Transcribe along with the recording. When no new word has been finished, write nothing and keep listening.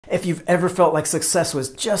If you've ever felt like success was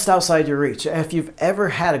just outside your reach, if you've ever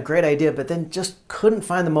had a great idea but then just couldn't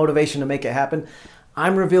find the motivation to make it happen,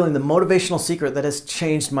 I'm revealing the motivational secret that has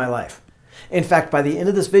changed my life. In fact, by the end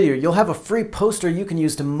of this video, you'll have a free poster you can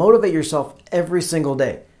use to motivate yourself every single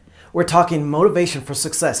day. We're talking motivation for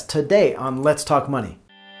success today on Let's Talk Money.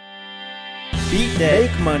 Beat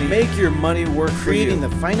debt. Make money. Make your money work for you. Creating the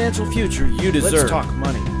financial future you deserve. Let's talk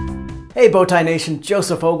money. Hey Bowtie Nation,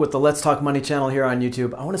 Joseph Og with the Let's Talk Money channel here on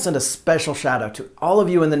YouTube. I want to send a special shout out to all of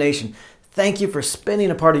you in the nation. Thank you for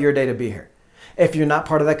spending a part of your day to be here. If you're not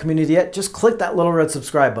part of that community yet, just click that little red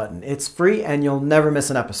subscribe button. It's free and you'll never miss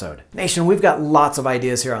an episode. Nation, we've got lots of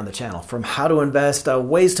ideas here on the channel, from how to invest,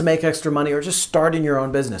 ways to make extra money, or just starting your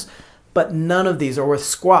own business. But none of these are worth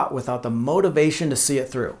squat without the motivation to see it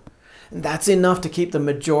through. And that's enough to keep the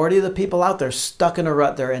majority of the people out there stuck in a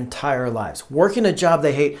rut their entire lives, working a job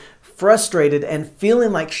they hate, frustrated, and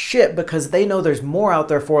feeling like shit because they know there's more out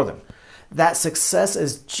there for them. That success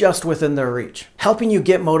is just within their reach. Helping you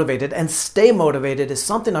get motivated and stay motivated is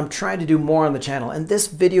something I'm trying to do more on the channel, and this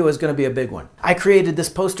video is going to be a big one. I created this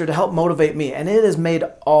poster to help motivate me, and it has made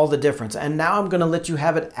all the difference, and now I'm going to let you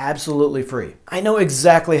have it absolutely free. I know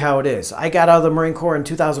exactly how it is. I got out of the Marine Corps in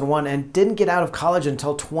 2001 and didn't get out of college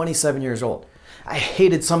until 27 years old. I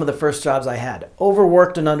hated some of the first jobs I had,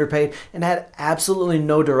 overworked and underpaid, and had absolutely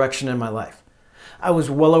no direction in my life. I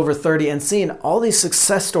was well over 30 and seeing all these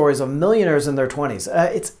success stories of millionaires in their 20s.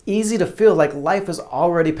 It's easy to feel like life has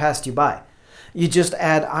already passed you by. You just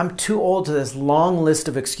add, "I'm too old" to this long list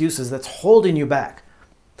of excuses that's holding you back.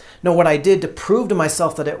 No, what I did to prove to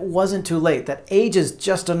myself that it wasn't too late, that age is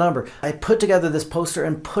just a number, I put together this poster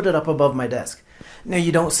and put it up above my desk. Now,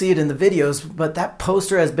 you don't see it in the videos, but that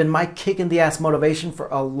poster has been my kick-in-the-ass motivation for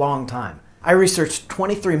a long time. I researched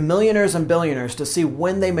 23 millionaires and billionaires to see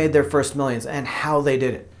when they made their first millions and how they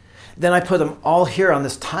did it. Then I put them all here on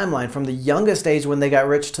this timeline from the youngest age when they got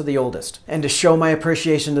rich to the oldest. And to show my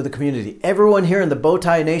appreciation to the community, everyone here in the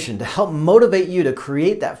Bowtie Nation, to help motivate you to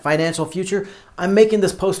create that financial future, I'm making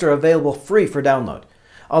this poster available free for download.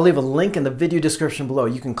 I'll leave a link in the video description below.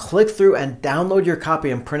 You can click through and download your copy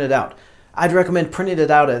and print it out. I'd recommend printing it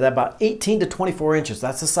out at about 18 to 24 inches.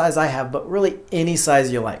 That's the size I have, but really any size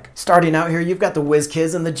you like. Starting out here, you've got the whiz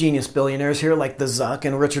kids and the genius billionaires here like the Zuck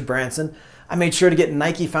and Richard Branson. I made sure to get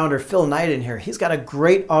Nike founder Phil Knight in here. He's got a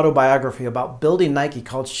great autobiography about building Nike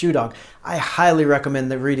called Shoe Dog. I highly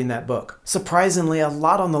recommend reading that book. Surprisingly, a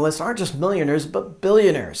lot on the list aren't just millionaires, but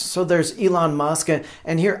billionaires. So there's Elon Musk,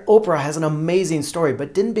 and here Oprah has an amazing story,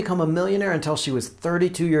 but didn't become a millionaire until she was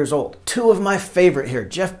 32 years old. Two of my favorite here,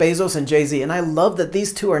 Jeff Bezos and Jay-Z, and I love that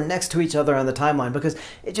these two are next to each other on the timeline because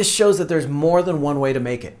it just shows that there's more than one way to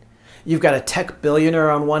make it. You've got a tech billionaire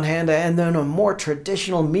on one hand and then a more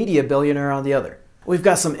traditional media billionaire on the other. We've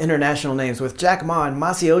got some international names with Jack Ma and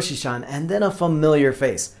Masayoshi Son, and then a familiar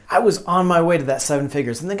face. I was on my way to that 7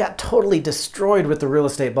 figures and then got totally destroyed with the real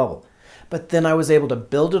estate bubble. But then I was able to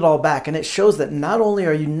build it all back, and it shows that not only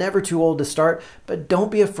are you never too old to start, but don't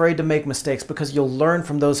be afraid to make mistakes because you'll learn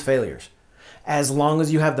from those failures. As long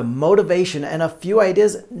as you have the motivation and a few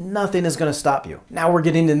ideas, nothing is going to stop you. Now we're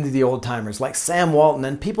getting into the old timers like Sam Walton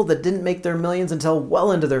and people that didn't make their millions until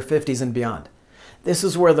well into their 50s and beyond. This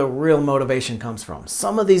is where the real motivation comes from.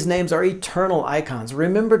 Some of these names are eternal icons,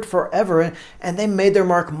 remembered forever, and they made their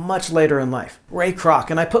mark much later in life. Ray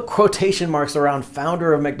Kroc, and I put quotation marks around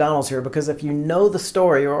founder of McDonald's here because if you know the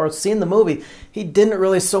story or seen the movie, he didn't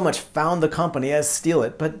really so much found the company as steal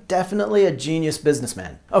it, but definitely a genius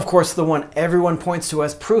businessman. Of course, the one everyone points to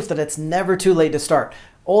as proof that it's never too late to start.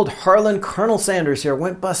 Old Harlan Colonel Sanders here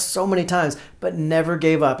went bust so many times, but never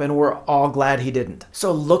gave up, and we're all glad he didn't.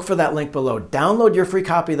 So look for that link below. Download your free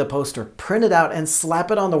copy of the poster, print it out, and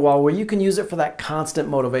slap it on the wall where you can use it for that constant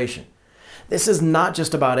motivation. This is not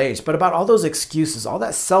just about age, but about all those excuses, all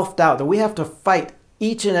that self-doubt that we have to fight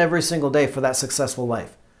each and every single day for that successful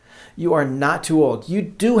life. You are not too old. You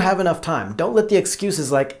do have enough time. Don't let the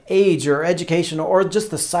excuses like age or education or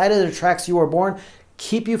just the side of the tracks you were born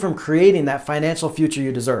keep you from creating that financial future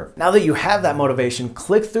you deserve. Now that you have that motivation,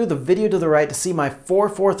 click through the video to the right to see my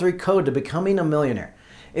 443 code to becoming a millionaire.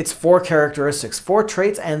 It's 4 characteristics, 4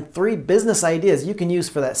 traits, and 3 business ideas you can use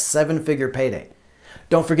for that 7-figure payday.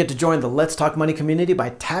 Don't forget to join the Let's Talk Money community by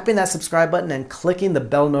tapping that subscribe button and clicking the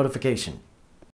bell notification.